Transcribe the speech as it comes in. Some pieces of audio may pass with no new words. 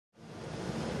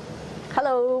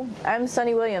Hello, I'm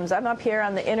Sunny Williams. I'm up here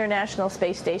on the International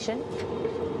Space Station.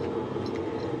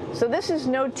 So this is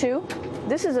Node 2.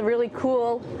 This is a really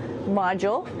cool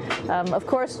module. Of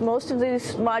course, most of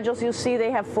these modules you'll see they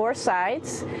have 4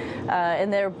 sides,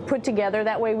 and they're put together.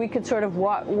 That way we could sort of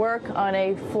work on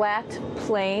a flat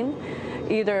plane,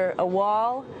 either a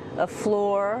wall, a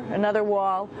floor, another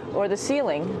wall, or the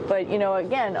ceiling. But you know,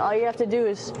 again, all you have to do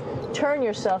is turn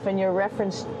yourself and your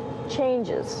reference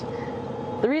changes.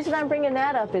 The reason I'm bringing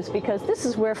that up is because this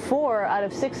is where 4 out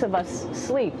of 6 of us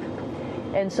sleep.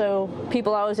 And so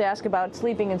people always ask about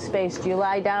sleeping in space. Do you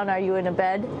lie down? Are you in a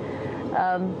bed?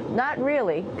 Not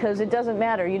really, because it doesn't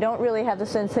matter. You don't really have the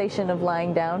sensation of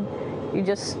lying down. You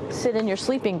just sit in your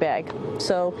sleeping bag.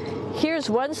 So here's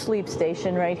one sleep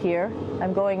station right here.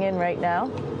 I'm going in right now.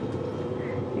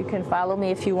 You can follow me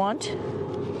if you want.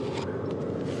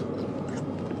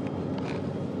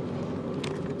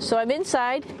 So I'm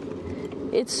inside.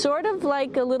 It's sort of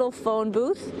like a little phone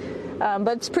booth,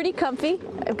 but it's pretty comfy.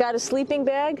 I've got a sleeping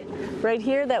bag right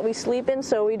here that we sleep in,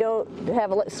 so we don't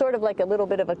have sort of like a little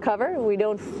bit of a cover. We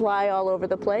don't fly all over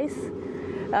the place.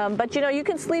 But you know, you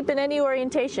can sleep in any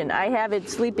orientation. I have it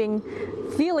sleeping,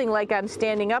 feeling like I'm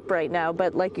standing up right now,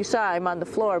 but like you saw, I'm on the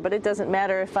floor. But it doesn't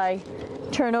matter if I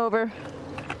turn over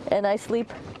and I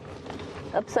sleep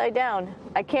upside down.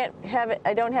 I can't have it.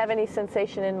 I don't have any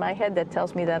sensation in my head that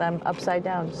tells me that I'm upside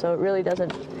down, so it really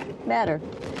doesn't matter.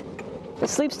 The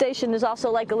sleep station is also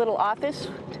like a little office.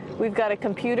 We've got a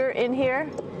computer in here.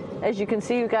 As you can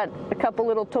see, we've got a couple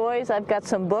little toys. I've got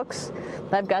some books.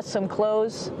 I've got some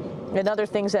clothes and other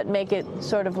things that make it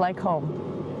sort of like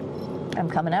home. I'm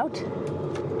coming out.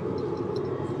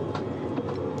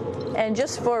 And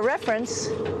just for reference,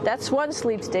 that's one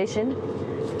sleep station.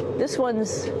 This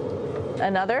one's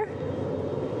another.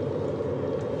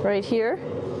 Right here.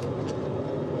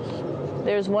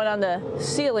 There's one on the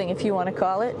ceiling, if you want to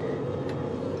call it.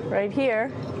 Right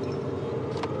here.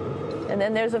 And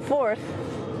then there's a 4th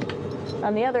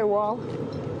on the other wall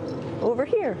over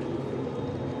here.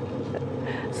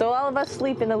 So all of us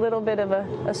sleep in a little bit of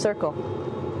a circle.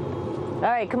 All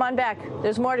right, come on back.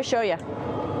 There's more to show you.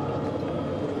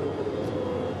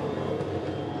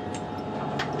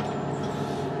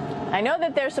 I know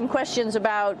that there's some questions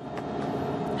about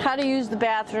how to use the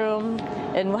bathroom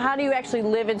and how do you actually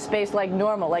live in space like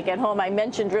normal, like at home. I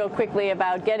mentioned real quickly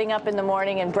about getting up in the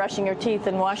morning and brushing your teeth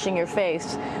and washing your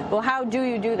face. Well, how do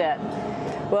you do that?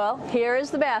 Well, here is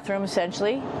the bathroom,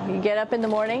 essentially. You get up in the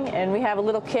morning and we have a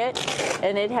little kit,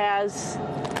 and it has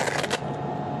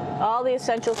all the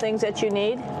essential things that you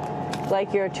need,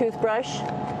 like your toothbrush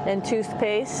and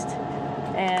toothpaste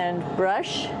and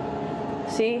brush.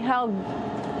 See how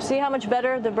much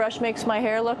better the brush makes my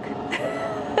hair look?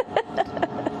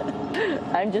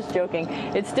 I'm just joking.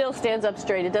 It still stands up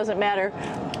straight. It doesn't matter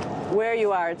where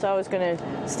you are. It's always going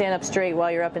to stand up straight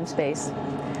while you're up in space.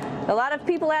 A lot of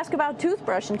people ask about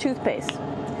toothbrush and toothpaste.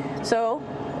 So,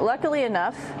 luckily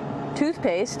enough,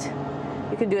 toothpaste,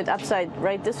 you can do it upside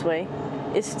right this way,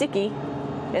 is sticky,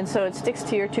 and so it sticks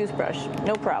to your toothbrush.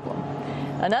 No problem.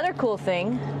 Another cool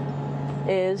thing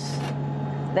is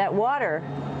that water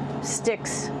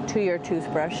sticks to your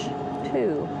toothbrush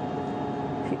too.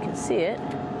 If you can see it,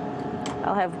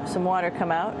 I'll have some water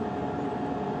come out.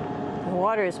 The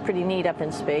water is pretty neat up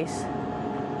in space.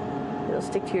 It'll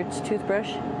stick to your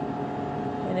toothbrush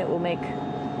and it will make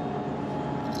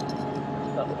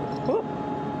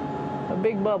a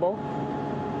big bubble,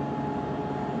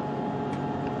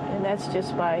 and that's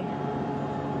just by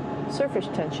surface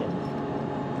tension.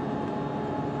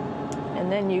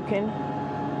 And then you can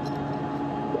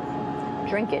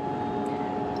drink it.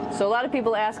 So a lot of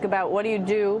people ask about what do you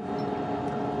do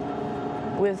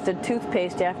with the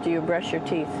toothpaste after you brush your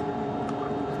teeth.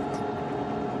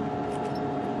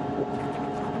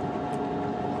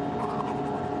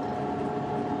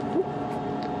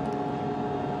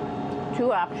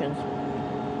 Two options.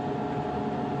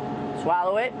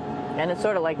 Swallow it, and it's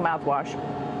sort of like mouthwash,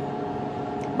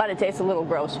 but it tastes a little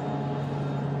gross.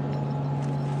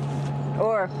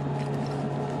 Or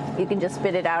you can just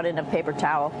spit it out in a paper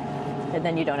towel, and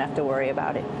then you don't have to worry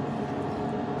about it.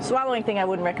 Swallowing thing I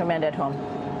wouldn't recommend at home.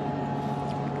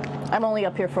 I'm only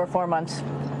up here for 4 months,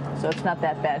 so it's not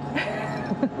that bad.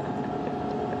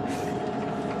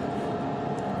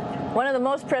 One of the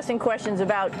most pressing questions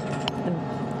about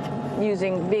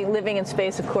living in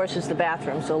space, of course, is the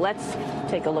bathroom. So let's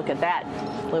take a look at that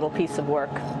little piece of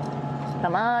work.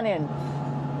 Come on in.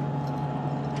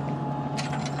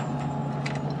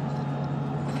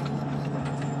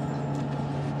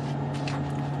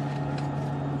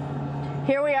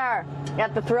 Here we are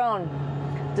at the throne.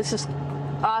 This is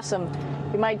awesome.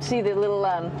 You might see the little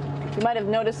You might have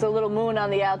noticed the little moon on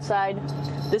the outside.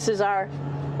 This is our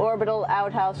orbital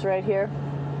outhouse right here.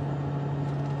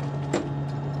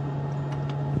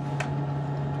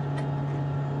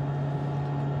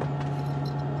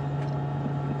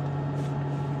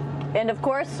 And of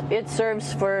course, it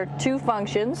serves for two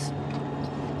functions.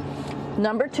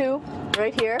 Number 2,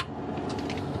 right here.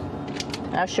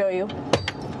 I'll show you.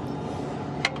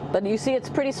 But you see it's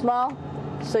pretty small,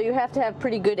 so you have to have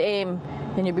pretty good aim,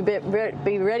 and you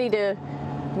be ready to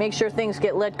make sure things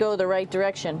get let go the right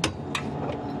direction.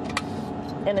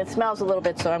 And it smells a little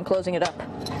bit, so I'm closing it up.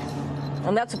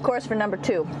 And that's, of course, for number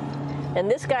 2. And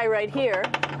this guy right here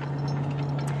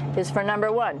is for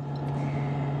number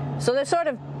 1. So they're sort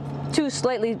of two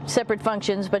slightly separate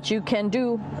functions, but you can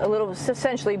do a little,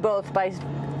 essentially both, by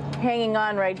hanging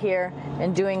on right here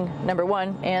and doing number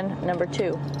 1 and number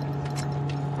 2.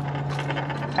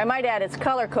 I might add it's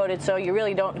color coded, so you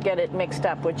really don't get it mixed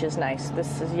up, which is nice.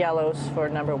 This is yellows for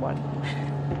number 1.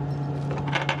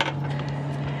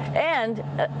 And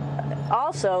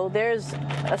also there's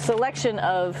a selection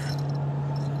of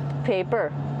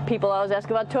paper. People always ask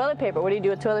about toilet paper. What do you do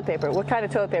with toilet paper? What kind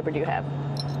of toilet paper do you have?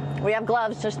 We have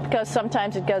gloves, just because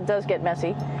sometimes it does get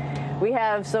messy. We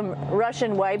have some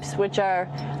Russian wipes, which are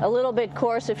a little bit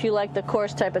coarse if you like the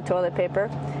coarse type of toilet paper.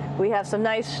 We have some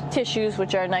nice tissues,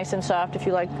 which are nice and soft if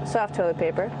you like soft toilet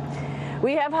paper.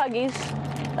 We have Huggies,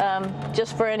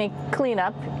 just for any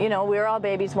cleanup. You know, we were all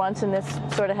babies once, and this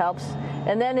sort of helps.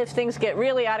 And then if things get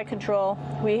really out of control,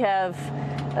 we have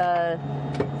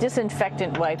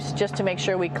disinfectant wipes, just to make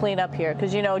sure we clean up here.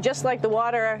 Because, you know, just like the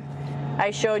water I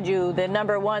showed you, the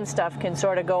number 1 stuff can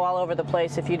sort of go all over the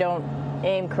place if you don't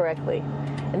aim correctly.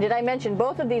 And did I mention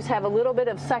both of these have a little bit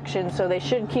of suction, so they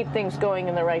should keep things going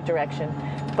in the right direction.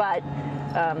 But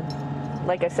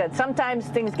like I said, sometimes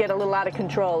things get a little out of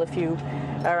control if you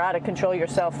are out of control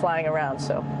yourself flying around.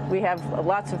 So we have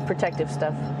lots of protective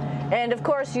stuff. And of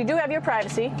course, you do have your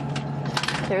privacy.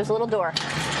 There's a little door,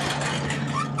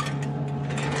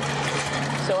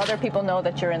 so other people know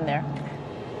that you're in there.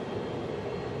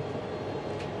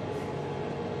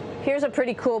 Here's a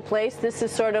pretty cool place. This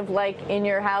is sort of like in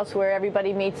your house where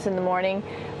everybody meets in the morning.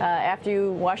 After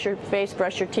you wash your face,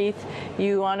 brush your teeth,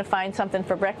 you want to find something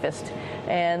for breakfast.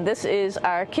 And this is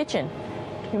our kitchen.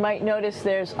 You might notice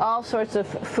there's all sorts of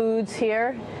foods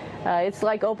here. It's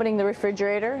like opening the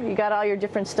refrigerator. You got all your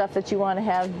different stuff that you want to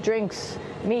have: drinks,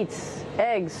 meats,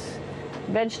 eggs,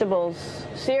 vegetables,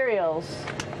 cereals,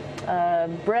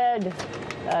 bread,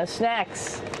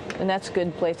 snacks. And that's a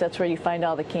good place. That's where you find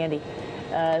all the candy.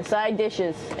 Side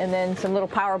dishes, and then some little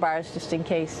power bars just in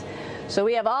case. So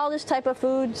we have all this type of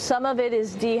food. Some of it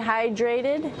is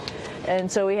dehydrated,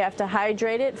 and so we have to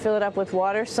hydrate it, fill it up with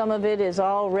water. Some of it is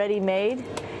already made,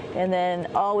 and then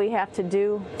all we have to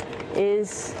do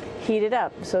is heat it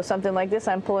up. So something like this,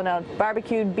 I'm pulling out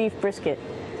barbecued beef brisket.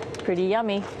 Pretty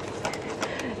yummy.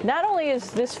 Not only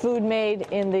is this food made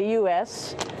in the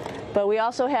U.S., but we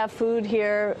also have food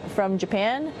here from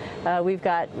Japan. We've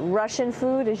got Russian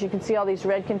food. As you can see, all these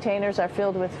red containers are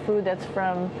filled with food that's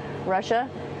from Russia.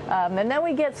 And then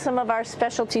we get some of our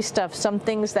specialty stuff, some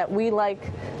things that we like,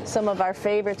 some of our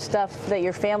favorite stuff that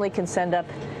your family can send up.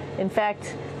 In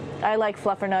fact, I like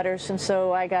fluffernutters, and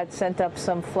so I got sent up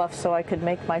some fluff so I could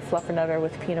make my fluffernutter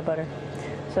with peanut butter.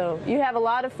 So you have a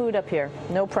lot of food up here,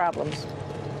 no problems.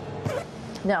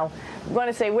 Now, I'm going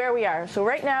to say where we are. So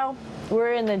right now,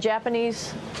 we're in the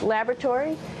Japanese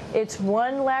laboratory. It's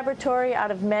one laboratory out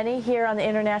of many here on the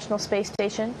International Space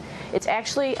Station. It's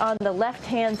actually on the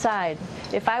left-hand side.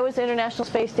 If I was International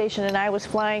Space Station and I was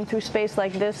flying through space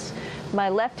like this, my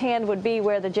left hand would be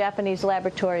where the Japanese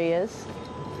laboratory is.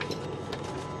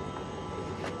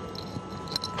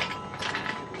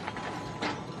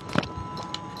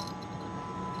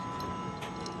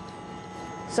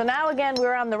 So now again,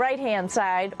 we're on the right-hand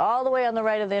side, all the way on the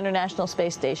right of the International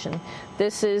Space Station.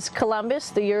 This is Columbus,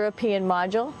 the European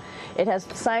module. It has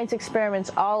science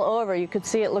experiments all over. You could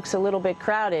see it looks a little bit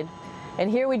crowded. And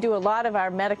here we do a lot of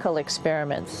our medical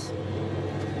experiments.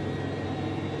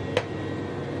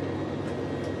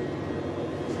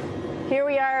 Here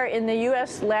we are in the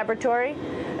U.S. laboratory.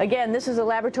 Again, this is a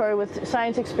laboratory with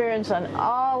science experiments on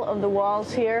all of the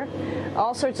walls here,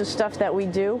 all sorts of stuff that we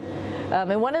do.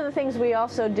 And one of the things we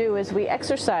also do is we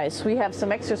exercise. We have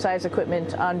some exercise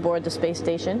equipment on board the space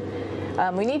station.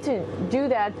 We need to do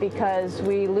that because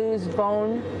we lose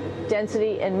bone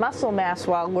density and muscle mass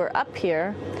while we're up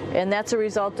here, and that's a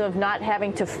result of not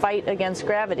having to fight against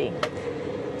gravity.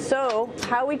 So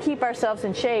how we keep ourselves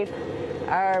in shape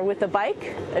are with a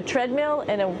bike, a treadmill,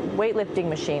 and a weightlifting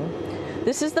machine.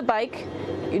 This is the bike.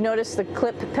 You notice the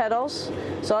clip pedals.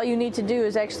 So all you need to do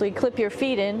is actually clip your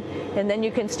feet in, and then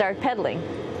you can start pedaling.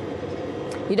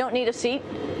 You don't need a seat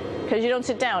because you don't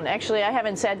sit down. Actually, I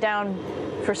haven't sat down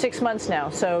for 6 months now,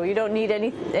 so you don't need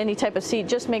any type of seat.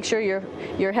 Just make sure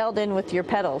you're held in with your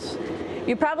pedals.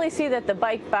 You probably see that the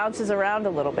bike bounces around a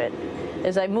little bit.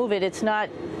 As I move it, it's not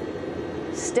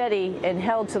steady and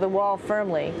held to the wall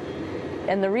firmly.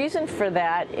 And the reason for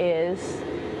that is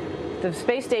the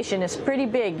space station is pretty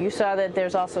big. You saw that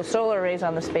there's also solar arrays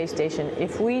on the space station.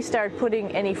 If we start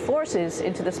putting any forces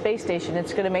into the space station,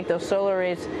 it's going to make those solar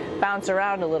arrays bounce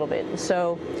around a little bit.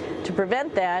 So to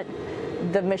prevent that,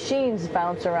 the machines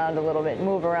bounce around a little bit,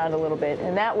 move around a little bit,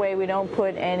 and that way we don't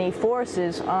put any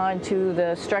forces onto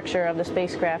the structure of the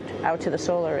spacecraft out to the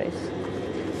solar arrays.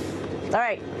 All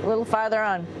right, a little farther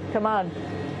on. Come on.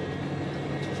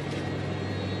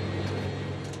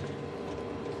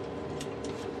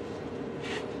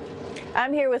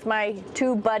 I'm here with my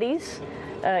two buddies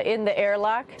in the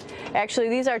airlock. Actually,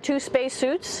 these are two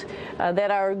spacesuits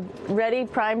that are ready,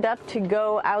 primed up to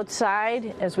go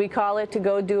outside, as we call it, to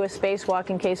go do a spacewalk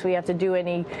in case we have to do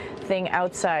anything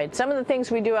outside. Some of the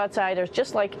things we do outside are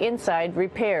just like inside,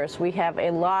 repairs. We have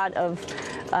a lot of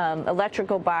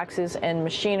electrical boxes and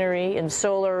machinery and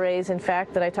solar arrays, in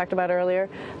fact, that I talked about earlier,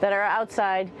 that are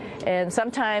outside, and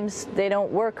sometimes they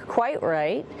don't work quite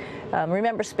right.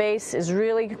 Remember, space is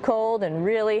really cold and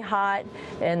really hot,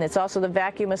 and it's also the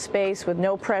vacuum of space with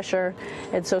no pressure,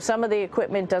 and so some of the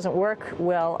equipment doesn't work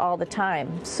well all the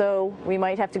time. So we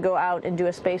might have to go out and do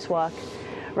a spacewalk.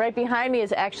 Right behind me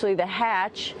is actually the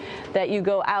hatch that you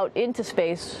go out into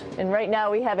space, and right now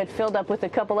we have it filled up with a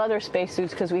couple other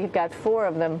spacesuits because we've got 4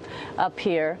 of them up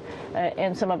here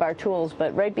and some of our tools.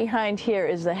 But right behind here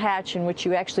is the hatch in which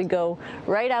you actually go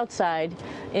right outside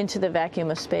into the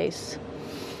vacuum of space.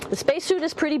 The spacesuit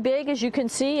is pretty big, as you can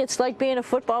see. It's like being a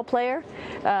football player.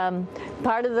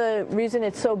 Part of the reason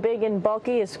it's so big and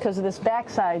bulky is because of this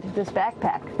backside, this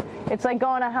backpack. It's like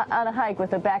going on a hike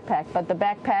with a backpack, but the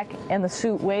backpack and the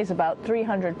suit weighs about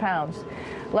 300 pounds.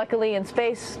 Luckily, in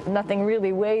space, nothing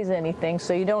really weighs anything,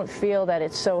 so you don't feel that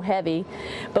it's so heavy.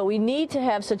 But we need to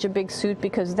have such a big suit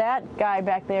because that guy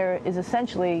back there is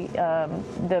essentially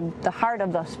the heart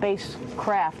of the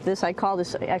spacecraft. I call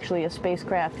this actually a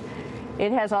spacecraft.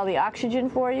 It has all the oxygen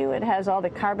for you. It has all the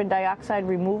carbon dioxide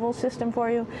removal system for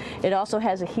you. It also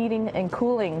has a heating and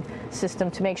cooling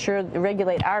system to make sure to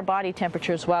regulate our body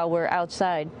temperatures while we're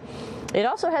outside. It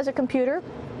also has a computer,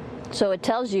 so it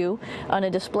tells you on a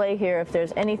display here if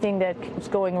there's anything that's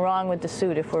going wrong with the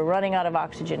suit, if we're running out of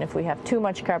oxygen, if we have too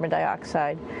much carbon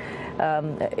dioxide,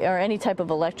 or any type of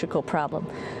electrical problem.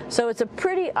 So it's a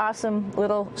pretty awesome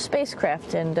little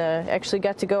spacecraft, and actually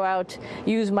got to go out,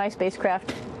 use my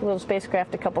little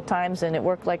spacecraft a couple times, and it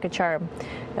worked like a charm.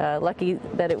 Lucky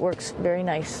that it works very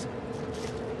nice.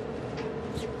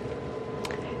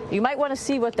 You might want to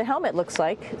see what the helmet looks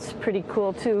like. It's pretty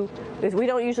cool too. We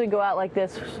don't usually go out like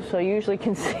this, so you usually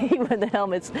can see when the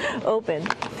helmet's open.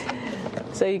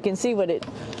 So you can see what it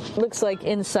looks like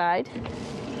inside.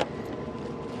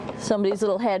 Somebody's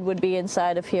little head would be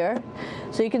inside of here.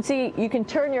 So you can see, you can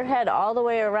turn your head all the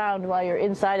way around while you're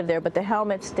inside of there, but the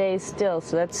helmet stays still.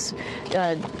 So that's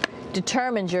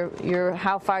determines your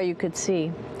how far you could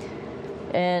see.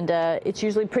 And it's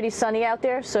usually pretty sunny out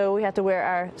there, so we have to wear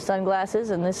our sunglasses,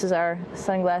 and this is our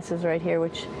sunglasses right here,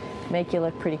 which make you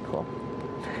look pretty cool.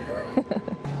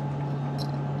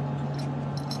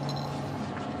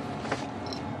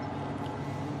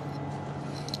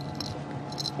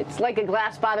 It's like a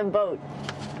glass-bottom boat.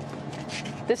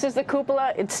 This is the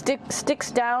cupola. It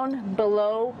sticks down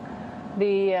below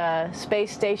the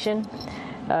space station.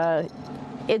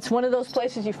 It's one of those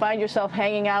places you find yourself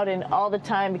hanging out in all the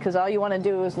time because all you want to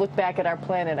do is look back at our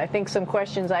planet. I think some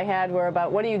questions I had were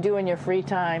about what do you do in your free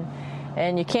time?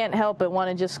 And you can't help but want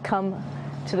to just come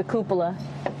to the cupola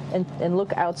and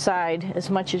look outside as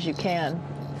much as you can.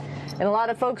 And a lot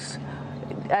of folks,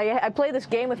 I play this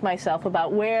game with myself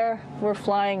about where we're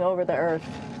flying over the Earth.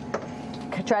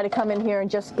 Try to come in here and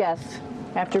just guess.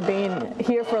 After being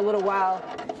here for a little while,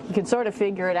 you can sort of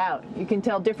figure it out. You can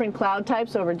tell different cloud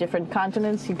types over different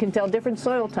continents. You can tell different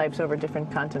soil types over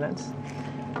different continents.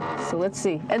 So let's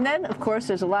see. And then, of course,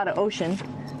 there's a lot of ocean.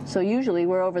 So usually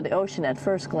we're over the ocean at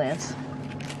first glance.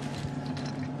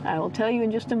 I will tell you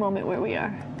in just a moment where we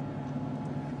are.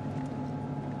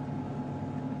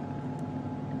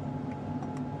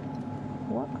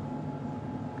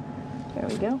 There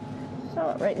we go.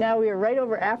 So right now we are right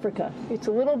over Africa. It's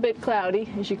a little bit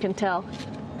cloudy, as you can tell,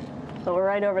 but we're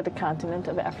right over the continent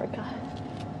of Africa.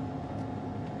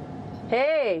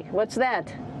 Hey, what's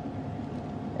that?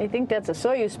 I think that's a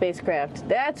Soyuz spacecraft.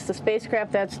 That's the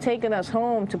spacecraft that's taken us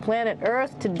home to planet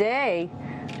Earth today.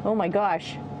 Oh my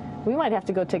gosh. We might have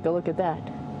to go take a look at that.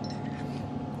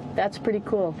 That's pretty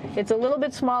cool. It's a little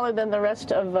bit smaller than the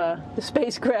rest of the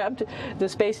spacecraft, the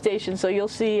space station, so you'll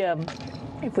see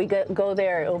if we go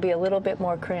there, it will be a little bit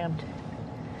more crammed.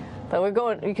 But we're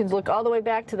going, you can look all the way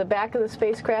back to the back of the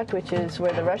spacecraft, which is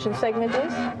where the Russian segment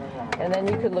is, and then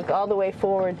you could look all the way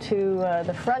forward to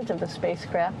the front of the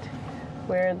spacecraft,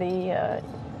 where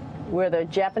the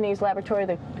Japanese laboratory,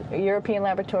 the European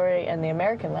laboratory, and the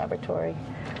American laboratory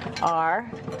are,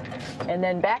 and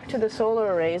then back to the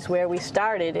solar arrays where we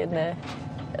started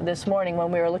this morning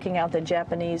when we were looking out the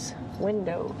Japanese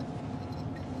window.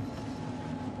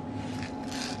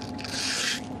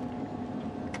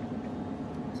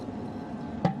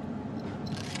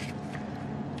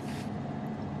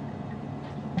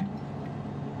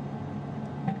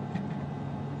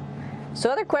 So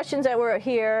other questions that were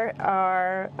here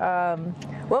are,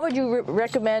 what would you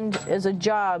recommend as a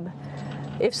job,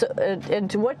 if so, and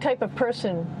to what type of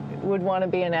person would want to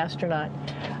be an astronaut?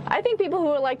 I think people who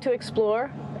would like to explore,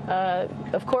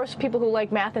 of course people who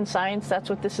like math and science, that's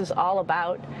what this is all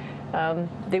about.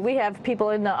 We have people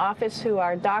in the office who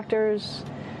are doctors,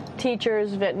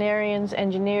 teachers, veterinarians,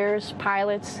 engineers,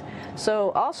 pilots, so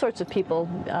all sorts of people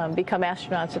become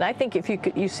astronauts, and I think if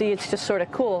you see it's just sort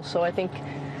of cool, so I think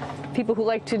people who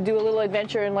like to do a little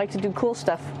adventure and like to do cool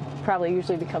stuff probably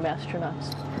usually become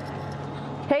astronauts.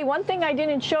 Hey, one thing I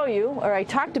didn't show you, or I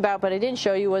talked about but I didn't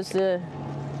show you, was the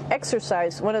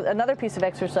exercise, another piece of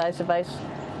exercise device,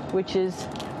 which is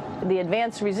the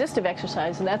advanced resistive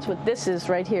exercise, and that's what this is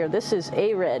right here. This is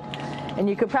ARED, and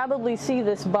you could probably see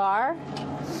this bar.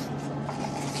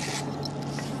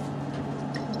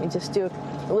 Let me just do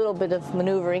a little bit of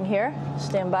maneuvering here.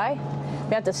 Stand by.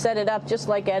 We have to set it up just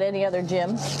like at any other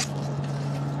gym.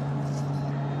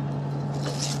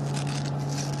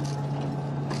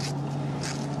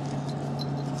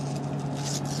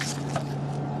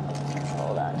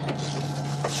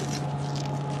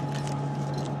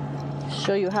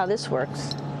 Show you how this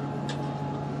works.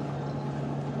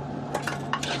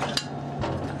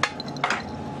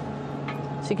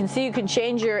 So you can see you can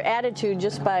change your attitude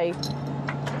just by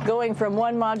going from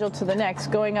one module to the next,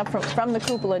 going up from the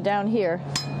cupola down here.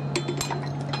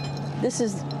 This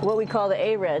is what we call the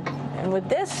ARED, and with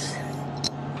this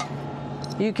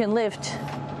you can lift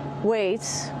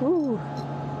weights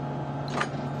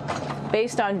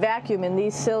based on vacuum in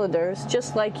these cylinders,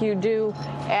 just like you do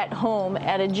at home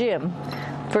at a gym.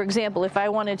 For example, if I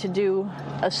wanted to do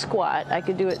a squat, I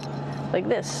could do it like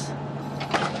this.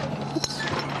 Oops.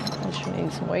 I should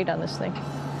need some weight on this thing.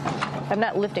 I'm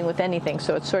not lifting with anything,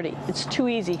 so it's too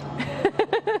easy.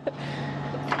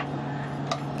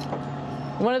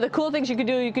 One of the cool things you could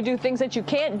do things that you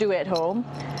can't do at home.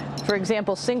 For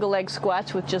example, single leg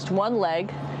squats with just one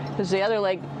leg, because the other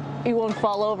leg, you won't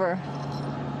fall over.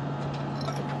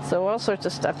 So all sorts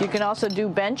of stuff. You can also do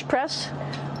bench press.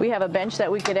 We have a bench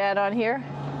that we could add on here,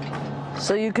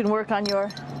 so you can work on your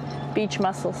beach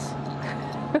muscles.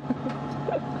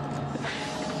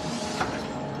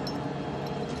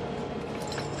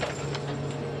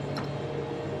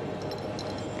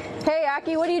 Hey,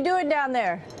 Aki, what are you doing down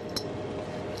there?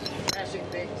 Crashing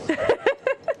things.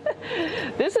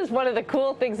 This is one of the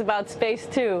cool things about space,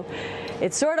 too.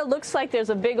 It sort of looks like there's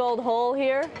a big old hole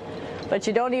here, but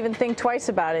you don't even think twice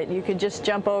about it. You could just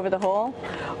jump over the hole,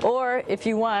 or if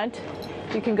you want,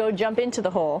 you can go jump into the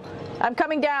hole. I'm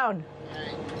coming down.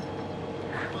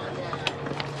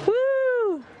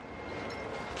 Woo!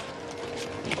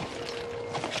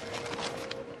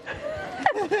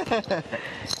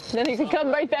 Then you can come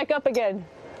right back up again,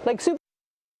 like super.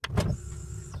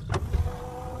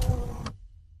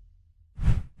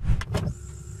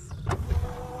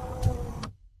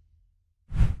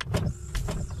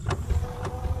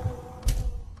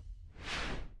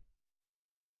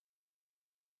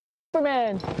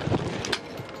 Superman.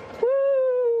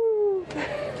 Woo!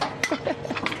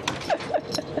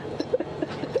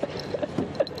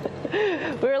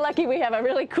 We're lucky we have a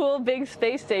really cool big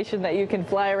space station that you can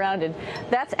fly around in.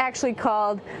 That's actually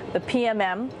called the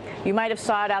PMM. You might have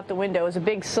saw it out the window. It's a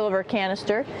big silver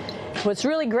canister. What's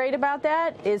really great about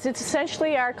that is it's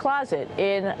essentially our closet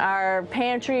in our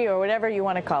pantry, or whatever you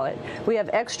want to call it. We have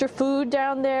extra food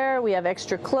down there, we have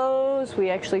extra clothes, we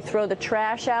actually throw the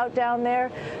trash out down there.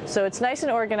 So it's nice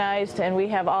and organized, and we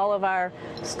have all of our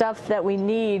stuff that we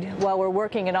need while we're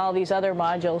working in all these other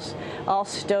modules all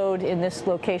stowed in this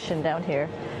location down here.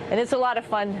 And it's a lot of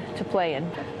fun to play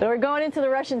in. So we're going into the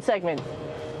Russian segment.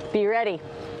 Be ready.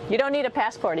 You don't need a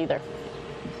passport either.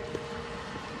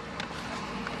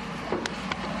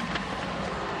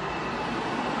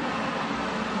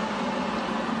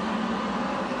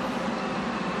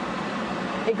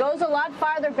 It goes a lot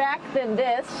farther back than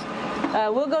this.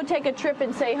 We'll go take a trip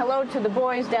and say hello to the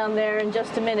boys down there in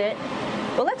just a minute.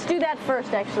 Well, let's do that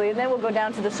first, actually, and then we'll go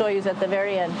down to the Soyuz at the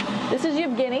very end. This is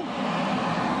Yevgeny.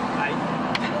 Hi.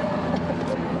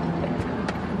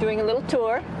 Doing a little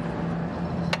tour.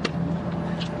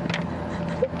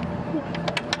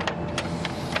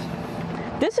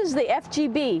 This is the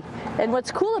FGB, and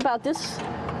what's cool about this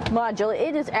module,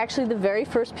 it is actually the very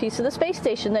first piece of the space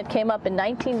station that came up in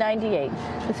 1998.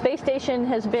 The space station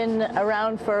has been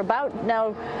around for about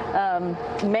now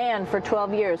manned for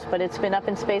 12 years, but it's been up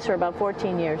in space for about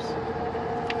 14 years.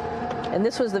 And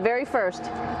this was the very first.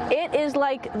 It is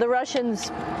like the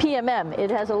Russians' PMM.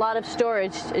 It has a lot of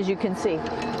storage, as you can see.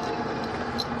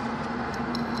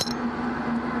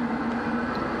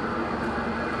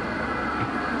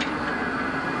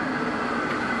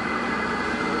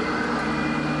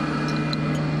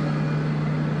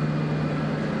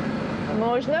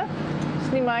 Можно?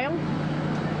 Снимаем.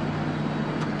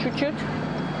 Чуть-чуть.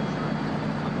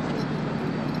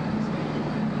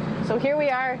 So here we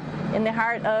are in the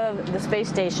heart of the space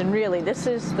station, really. This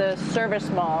is the service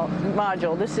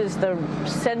module. This is the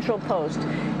central post.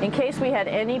 In case we had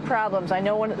any problems, I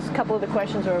know a couple of the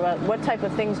questions were about what type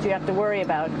of things do you have to worry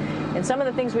about. And some of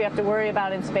the things we have to worry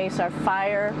about in space are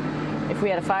fire. If we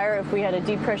had a fire, if we had a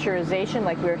depressurization,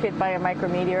 like we were hit by a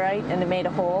micrometeorite and it made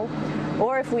a hole,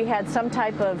 or if we had some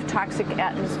type of toxic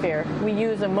atmosphere. We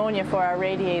use ammonia for our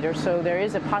radiator, so there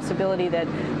is a possibility that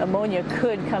ammonia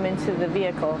could come into the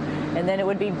vehicle, and then it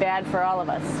would be bad for all of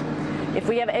us. If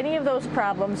we have any of those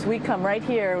problems, we come right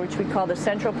here, which we call the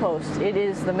central post. It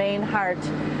is the main heart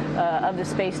of the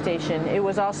space station. It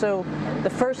was also the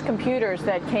first computers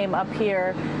that came up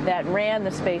here that ran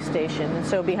the space station. And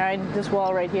so behind this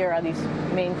wall right here are these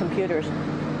main computers.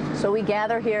 So we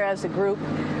gather here as a group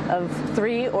of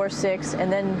 3 or 6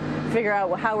 and then figure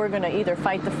out how we're going to either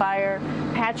fight the fire,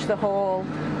 patch the hole,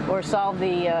 or solve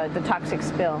the toxic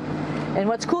spill. And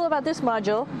what's cool about this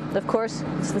module, of course,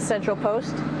 it's the central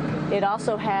post. It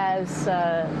also has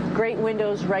great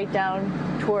windows right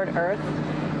down toward Earth.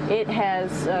 It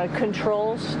has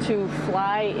controls to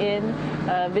fly in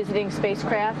visiting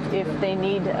spacecraft if they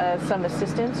need some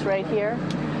assistance right here.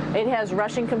 It has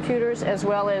Russian computers as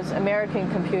well as American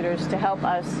computers to help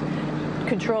us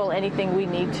control anything we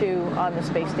need to on the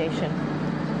space station.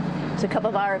 It's a couple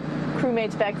of our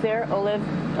crewmates back there, Oleg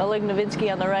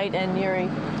Novinsky on the right and Yuri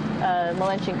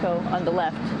Malenchenko on the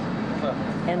left.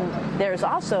 And there's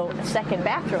also a second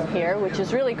bathroom here, which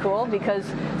is really cool because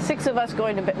 6 of us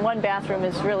going to one bathroom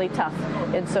is really tough.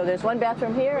 And so there's one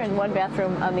bathroom here and one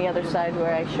bathroom on the other side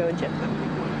where I showed you.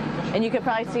 And you can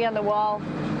probably see on the wall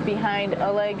behind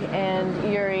Oleg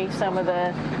and Yuri some of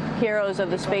the heroes of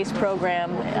the space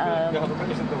program.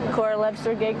 Korolev,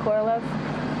 Sergei Korolev,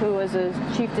 who was a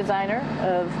chief designer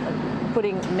of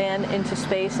putting men into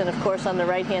space, and of course on the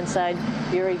right-hand side,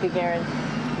 Yuri Gagarin,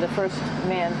 the first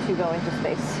man to go into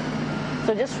space.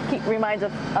 So just reminds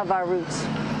us of our roots.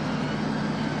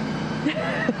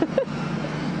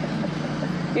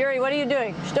 Yuri, what are you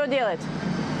doing? Что делать?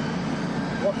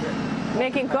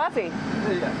 Making coffee.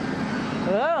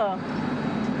 Oh.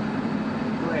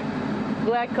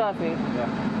 Black coffee. Yeah.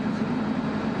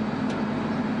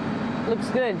 Looks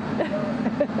good.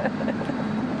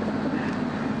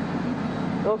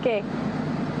 Okay.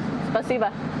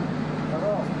 Спасибо.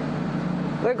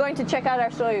 We're going to check out our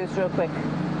Soyuz real quick.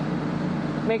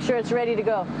 Make sure it's ready to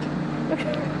go.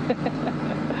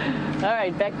 All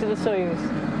right, back to the Soyuz.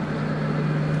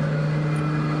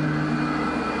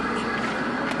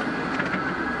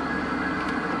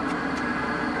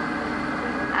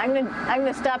 I'm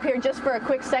going to stop here just for a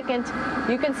quick second.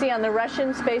 You can see on the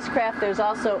Russian spacecraft there's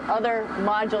also other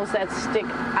modules that stick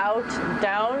out,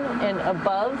 down, and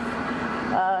above.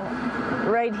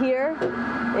 Right here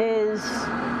is,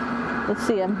 let's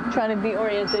see, I'm trying to be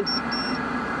oriented.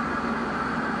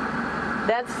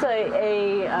 That's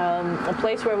a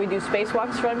place where we do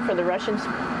spacewalks from for the Russian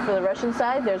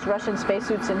side. There's Russian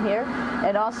spacesuits in here,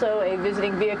 and also a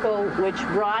visiting vehicle which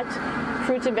brought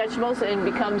fruits and vegetables and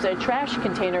becomes a trash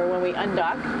container when we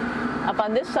undock. Up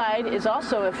on this side is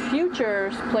also a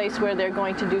future place where they're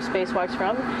going to do spacewalks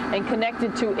from, and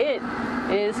connected to it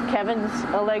is Kevin's,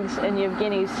 Oleg's, and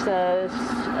Yevgeny's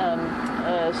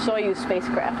Soyuz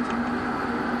spacecraft.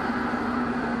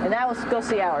 And now let's go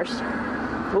see ours.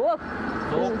 Whoa.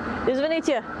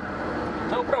 Извините.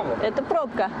 No problem. Это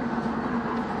пробка.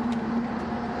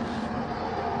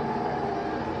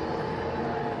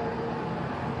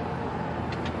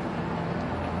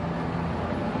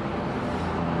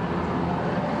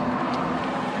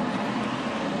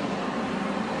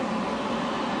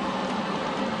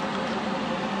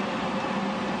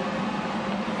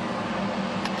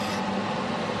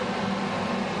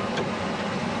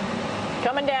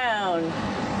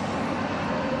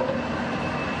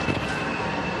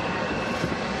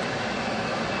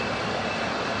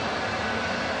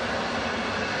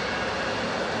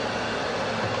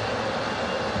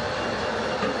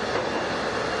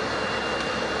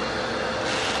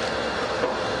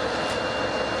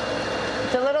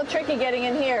 tricky getting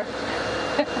in here.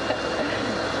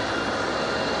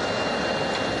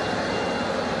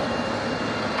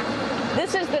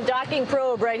 This is the docking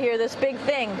probe right here, this big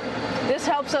thing. This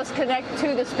helps us connect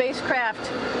to the spacecraft.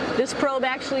 This probe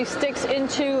actually sticks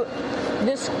into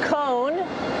this cone,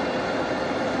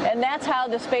 and that's how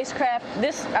the spacecraft,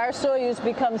 our Soyuz,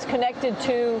 becomes connected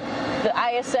to the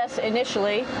ISS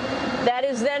initially. That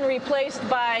is then replaced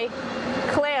by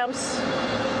clamps,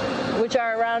 which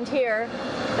are around here,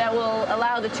 that will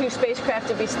allow the two spacecraft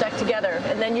to be stuck together.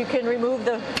 And then you can remove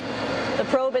the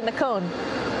probe and the cone.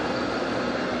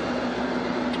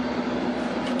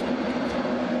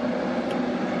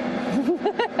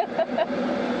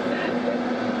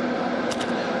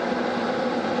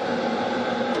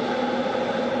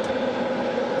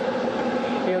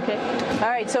 You okay? All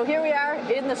right, so here we are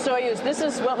in the Soyuz. This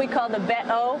is what we call the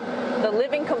BEO, the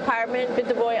living compartment,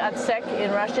 Bytovoy Otsek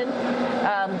in Russian.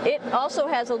 It also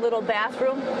has a little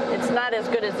bathroom. It's not as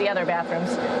good as the other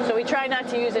bathrooms, so we try not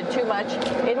to use it too much.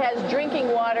 It has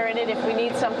drinking water in it if we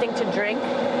need something to drink.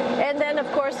 And then, of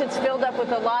course, it's filled up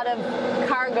with a lot of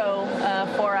cargo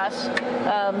for us.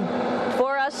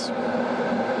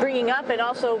 Bringing up and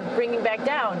also bringing back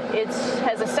down. It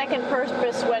has a second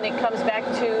purpose when it comes back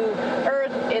to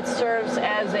Earth. It serves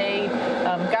as a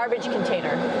garbage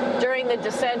container. During the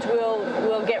descent,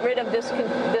 we'll get rid of this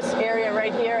area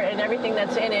right here, and everything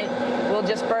that's in it will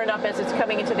just burn up as it's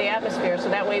coming into the atmosphere, so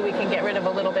that way we can get rid of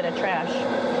a little bit of trash.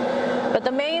 But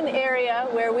the main area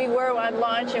where we were on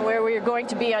launch and where we are going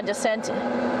to be on descent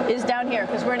is down here,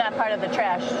 because we're not part of the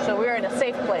trash. So we're in a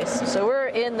safe place. So we're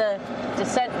in the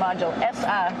descent module,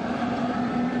 SA.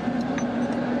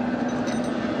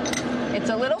 It's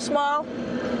a little small,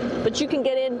 but you can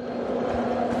get in.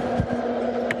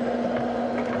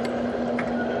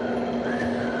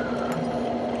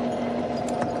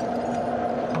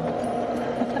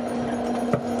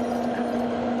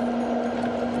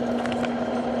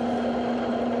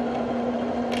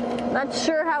 Not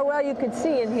sure how well you could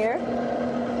see in here.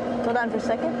 Hold on for a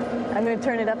second. I'm going to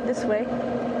turn it up this way,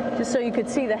 just so you could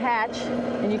see the hatch,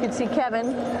 and you could see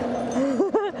Kevin.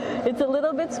 It's a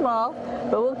little bit small,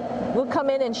 but we'll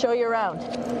come in and show you around.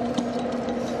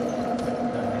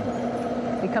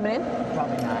 You coming in?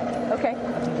 Probably not. Okay.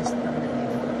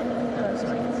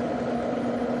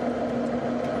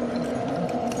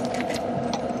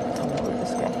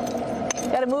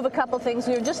 Got to move a couple things.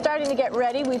 We were just starting to get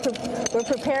ready. We're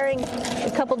preparing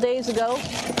a couple days ago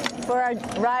for our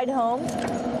ride home.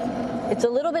 It's a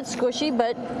little bit squishy,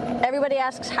 but everybody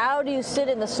asks, how do you sit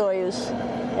in the Soyuz?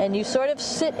 And you sort of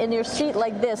sit in your seat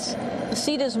like this. The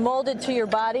seat is molded to your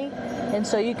body, and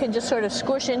so you can just sort of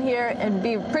squish in here and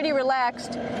be pretty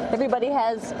relaxed. Everybody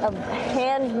has a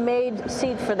handmade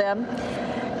seat for them.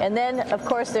 And then, of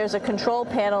course, there's a control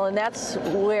panel, and that's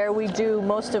where we do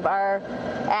most of our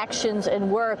actions and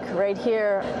work right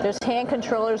here. There's hand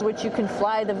controllers, which you can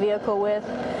fly the vehicle with,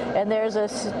 and there's a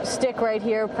stick right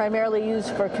here, primarily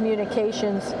used for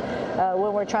communications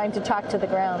when we're trying to talk to the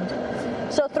ground.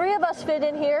 So 3 of us fit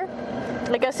in here.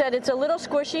 Like I said, it's a little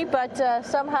squishy, but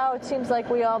somehow it seems like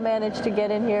we all managed to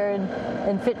get in here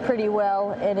and fit pretty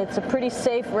well, and it's a pretty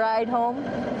safe ride home.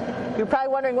 You're probably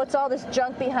wondering, what's all this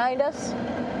junk behind us?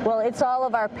 Well, it's all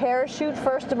of our parachute,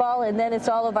 first of all, and then it's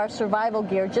all of our survival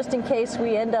gear, just in case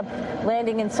we end up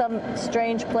landing in some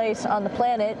strange place on the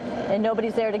planet and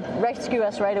nobody's there to rescue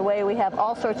us right away. We have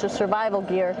all sorts of survival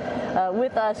gear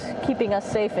with us, keeping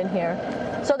us safe in here.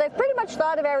 So they've pretty much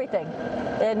thought of everything.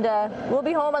 And we'll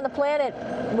be home on the planet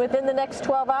within the next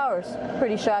 12 hours.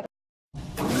 Pretty shocking.